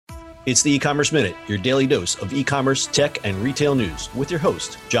It's the E-Commerce Minute, your daily dose of e-commerce, tech, and retail news with your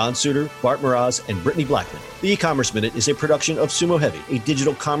host, John Suter, Bart Mraz, and Brittany Blackman. The E-Commerce Minute is a production of Sumo Heavy, a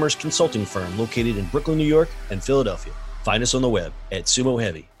digital commerce consulting firm located in Brooklyn, New York, and Philadelphia. Find us on the web at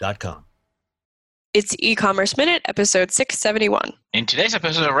sumoheavy.com. It's E-Commerce Minute, episode 671. In today's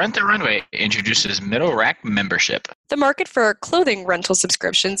episode, Rent the Runway introduces middle rack membership. The market for clothing rental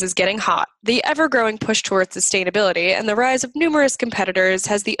subscriptions is getting hot. The ever-growing push towards sustainability and the rise of numerous competitors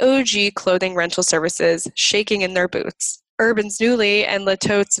has the OG clothing rental services shaking in their boots. Urban's Newly and Le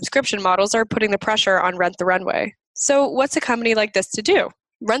Tote subscription models are putting the pressure on Rent the Runway. So what's a company like this to do?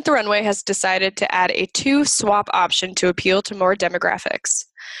 Rent the Runway has decided to add a 2-swap option to appeal to more demographics.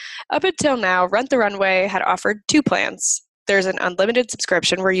 Up until now, Rent the Runway had offered 2 plans. There's an unlimited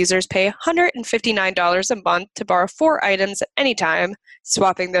subscription where users pay $159 a month to borrow 4 items at any time,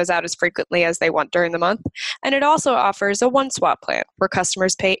 swapping those out as frequently as they want during the month. And it also offers a 1-swap plan where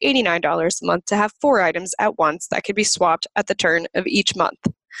customers pay $89 a month to have 4 items at once that can be swapped at the turn of each month.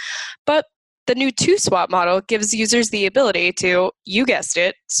 But the new 2-swap model gives users the ability to, you guessed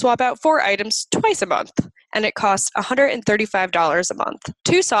it, swap out 4 items twice a month, and it costs $135 a month.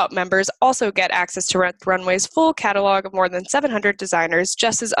 2-swap members also get access to Rent the Runway's full catalog of more than 700 designers,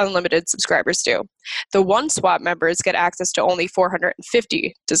 just as unlimited subscribers do. The 1-swap members get access to only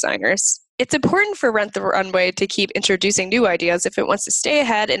 450 designers. It's important for Rent the Runway to keep introducing new ideas if it wants to stay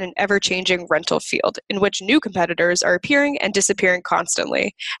ahead in an ever-changing rental field, in which new competitors are appearing and disappearing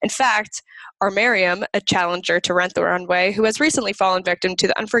constantly. In fact, Armarium, a challenger to Rent the Runway, who has recently fallen victim to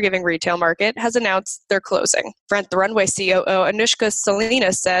the unforgiving retail market, has announced they're closing. Rent the Runway COO Anushka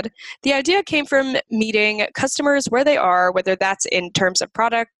Salinas said, "The idea came from meeting customers where they are, whether that's in terms of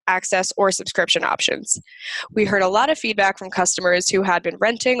product, access, or subscription options. We heard a lot of feedback from customers who had been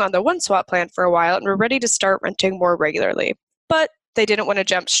renting on the 1-swap plan for a while and were ready to start renting more regularly. But they didn't want to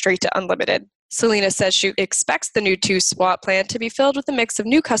jump straight to unlimited." Selena says she expects the new 2-swap plan to be filled with a mix of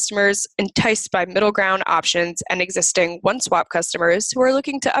new customers enticed by middle ground options and existing 1-swap customers who are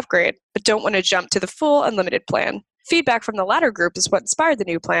looking to upgrade but don't want to jump to the full unlimited plan. Feedback from the latter group is what inspired the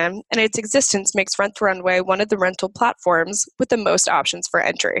new plan, and its existence makes Rent the Runway one of the rental platforms with the most options for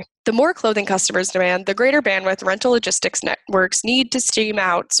entry. The more clothing customers demand, the greater bandwidth rental logistics networks need to steam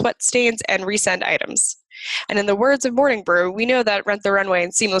out sweat stains and resend items. And in the words of Morning Brew, we know that Rent the Runway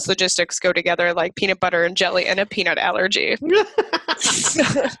and seamless logistics go together like peanut butter and jelly and a peanut allergy.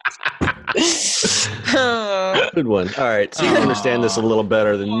 Good one. All right. So you understand this a little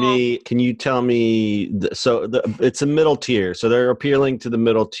better than me. Can you tell me, it's a middle tier. So they're appealing to the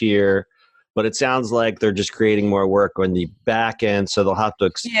middle tier, but it sounds like they're just creating more work on the back end, so they'll have to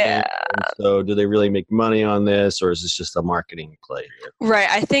expand. Yeah. So do they really make money on this, or is this just a marketing play here? Right.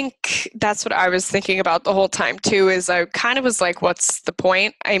 I think that's what I was thinking about the whole time, too, is I kind of was like, what's the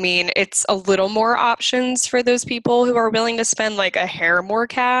point? I mean, it's a little more options for those people who are willing to spend like a hair more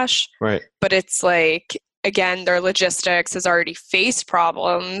cash. Right. But it's like, again, their logistics has already faced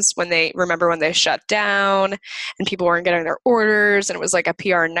problems when they shut down and people weren't getting their orders and it was like a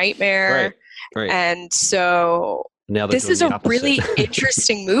PR nightmare. Right. And so now this is a really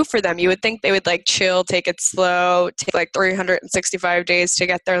interesting move for them. You would think they would like chill, take it slow, take like 365 days to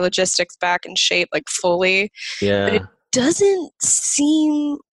get their logistics back in shape, like fully. Yeah. But it doesn't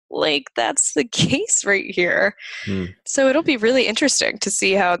seem like that's the case right here. So it'll be really interesting to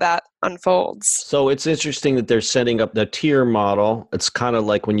see how that unfolds. So it's interesting that they're setting up the tier model. It's kind of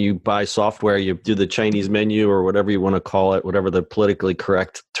like when you buy software, you do the Chinese menu or whatever you want to call it, whatever the politically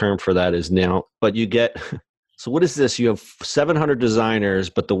correct term for that is now. But you get, so what is this? You have 700 designers,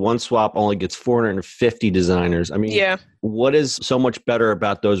 but the 1-swap only gets 450 designers. I mean, yeah. What is so much better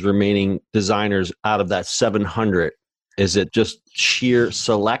about those remaining designers out of that 700? Is it just sheer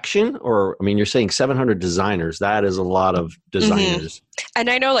selection? Or, I mean, you're saying 700 designers. That is a lot of designers. Mm-hmm. And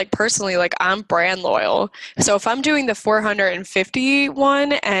I know, like, personally, like, I'm brand loyal. So if I'm doing the 450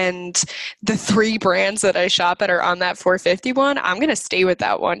 one and the 3 brands that I shop at are on that 450 one, I'm going to stay with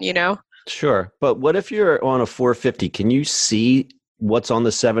that one, you know? Sure. But what if you're on a 450? Can you see what's on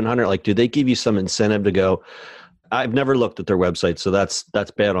the 700? Like, do they give you some incentive to go, I've never looked at their website, so that's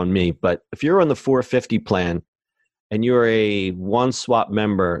bad on me. But if you're on the 450 plan, and you're a 1-swap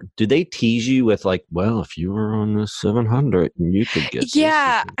member, do they tease you with like, well, if you were on the 700, you could get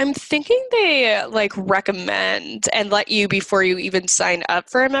Yeah, this? I'm thinking they like recommend and let you, before you even sign up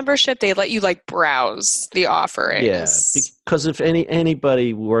for a membership, they let you like browse the offerings. Yeah, Because if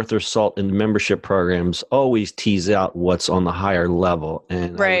anybody worth their salt in the membership programs always tease out what's on the higher level,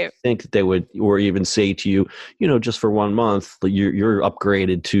 and I would think that they would, or even say to you, just for 1 month, you're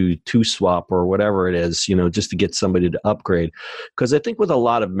upgraded to 2-swap or whatever it is, just to get somebody to upgrade. Because I think with a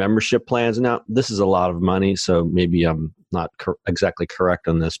lot of membership plans, now this is a lot of money, so maybe I'm not exactly correct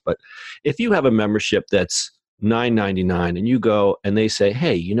on this, but if you have a membership that's $9.99 and you go and they say,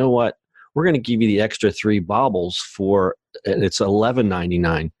 hey, you know what? We're going to give you the extra 3 baubles and it's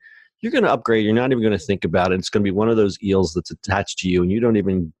 $11.99. You're going to upgrade. You're not even going to think about it. It's going to be one of those eels that's attached to you, and you don't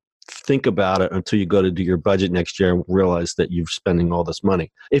even think about it until you go to do your budget next year and realize that you're spending all this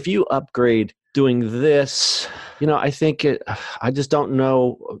money. If you upgrade doing this, I just don't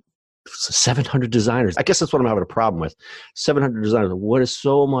know. 700 designers. I guess that's what I'm having a problem with. 700 designers. What is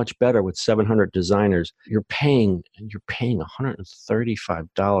so much better with 700 designers? You're paying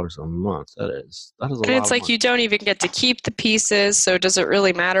 $135 a month. That is a lot. And it's like you don't even get to keep the pieces. So does it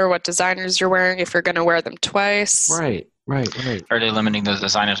really matter what designers you're wearing if you're going to wear them twice? Right. Are they limiting those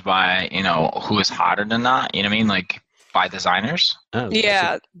designers by who is hotter than that? You know what I mean? Like by designers? Oh,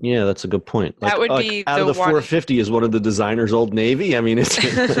 yeah, that's a good point. That would be out of the 450 is one of the designers Old Navy. I mean, it's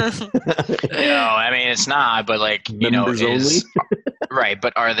it's not. But members only. Right?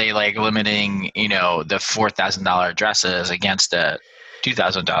 But are they limiting the $4,000 dresses against the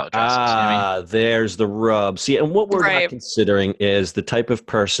 $2,000 dresses? There's the rub. See, and what we're not considering is the type of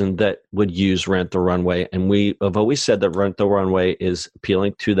person that would use Rent the Runway, and we have always said that Rent the Runway is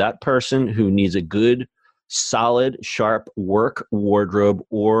appealing to that person who needs a good, solid, sharp work wardrobe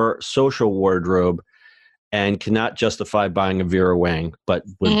or social wardrobe and cannot justify buying a Vera Wang, but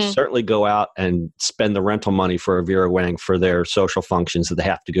would certainly go out and spend the rental money for a Vera Wang for their social functions that they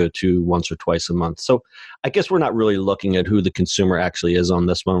have to go to once or twice a month. So I guess we're not really looking at who the consumer actually is on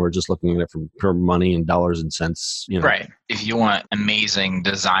this one. We're just looking at it for money and dollars and cents. Right. If you want amazing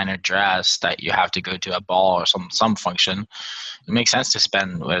designer dress that you have to go to a ball or some function, it makes sense to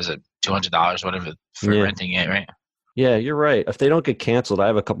spend, $200, whatever, for renting it, right? Yeah, you're right. If they don't get canceled, I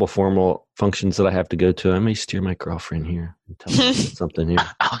have a couple formal functions that I have to go to. I may steer my girlfriend here and tell her something here.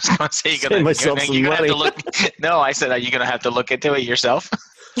 I was going to say, you're going to have to look. No, I said, are you going to have to look into it yourself?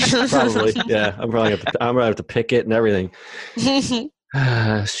 Probably, yeah. I'm going to have to pick it and everything.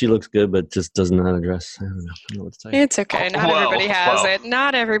 She looks good, but just doesn't know how to dress. I don't know what to tell you. It's okay. Not everybody has it.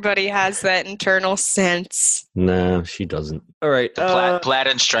 Not everybody has that internal sense. No, she doesn't. All right. Plaid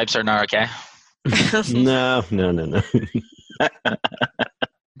and stripes are not okay. No.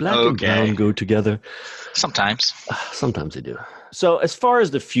 Black and brown go together. Sometimes they do. So as far as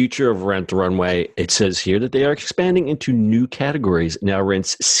the future of Rent the Runway, it says here that they are expanding into new categories. Now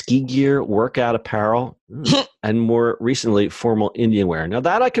rents ski gear, workout apparel, and more recently, formal Indian wear. Now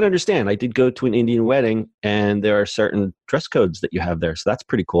that I can understand. I did go to an Indian wedding, and there are certain dress codes that you have there. So that's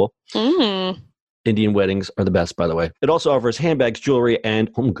pretty cool. Indian weddings are the best, by the way. It also offers handbags, jewelry, and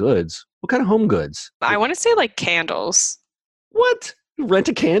home goods. What kind of home goods? I want to say candles. What? Rent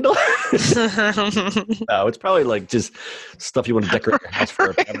a candle? No, it's probably just stuff you want to decorate your house for.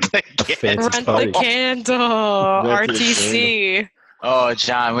 A fancy party. Rent the candle. RTC. Oh,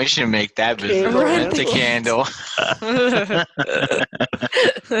 John, we should make that business. Rent a candle.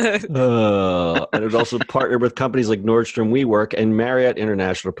 And it also partnered with companies like Nordstrom, WeWork, and Marriott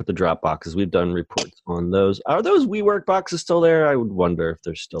International to put the drop boxes. We've done reports on those. Are those WeWork boxes still there? I would wonder if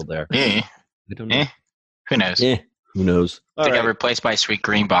they're still there. Yeah. I don't know. Who knows? Yeah. Who knows? They got replaced by sweet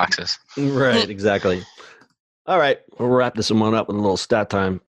green boxes. Right, exactly. All right, we'll wrap this one up with a little stat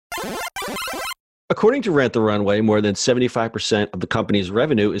time. According to Rent the Runway, more than 75% of the company's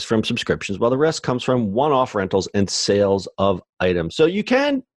revenue is from subscriptions, while the rest comes from one-off rentals and sales of items. So you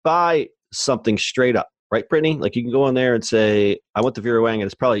can buy something straight up, right, Brittany? You can go on there and say, I want the Vera Wang, and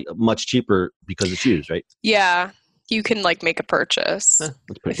it's probably much cheaper because it's used, right? Yeah. You can make a purchase that's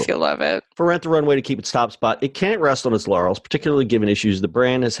pretty cool. if you love it. For Rent the Runway to keep its top spot, it can't rest on its laurels, particularly given issues the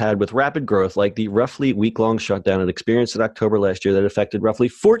brand has had with rapid growth, like the roughly week-long shutdown it experienced in October last year that affected roughly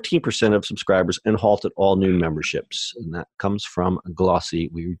 14% of subscribers and halted all new memberships. And that comes from Glossy.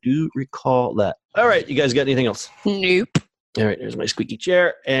 We do recall that. All right, you guys got anything else? Nope. All right, here's my squeaky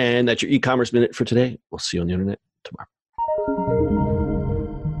chair, and that's your e-commerce minute for today. We'll see you on the internet tomorrow.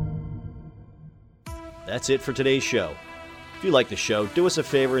 That's it for today's show. If you like the show, do us a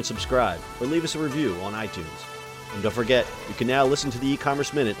favor and subscribe, or leave us a review on iTunes. And don't forget, you can now listen to the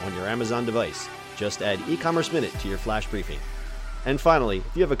e-commerce minute on your Amazon device. Just add e-commerce minute to your flash briefing. And finally,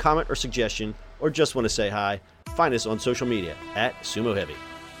 if you have a comment or suggestion, or just want to say hi, find us on social media @Sumo Heavy.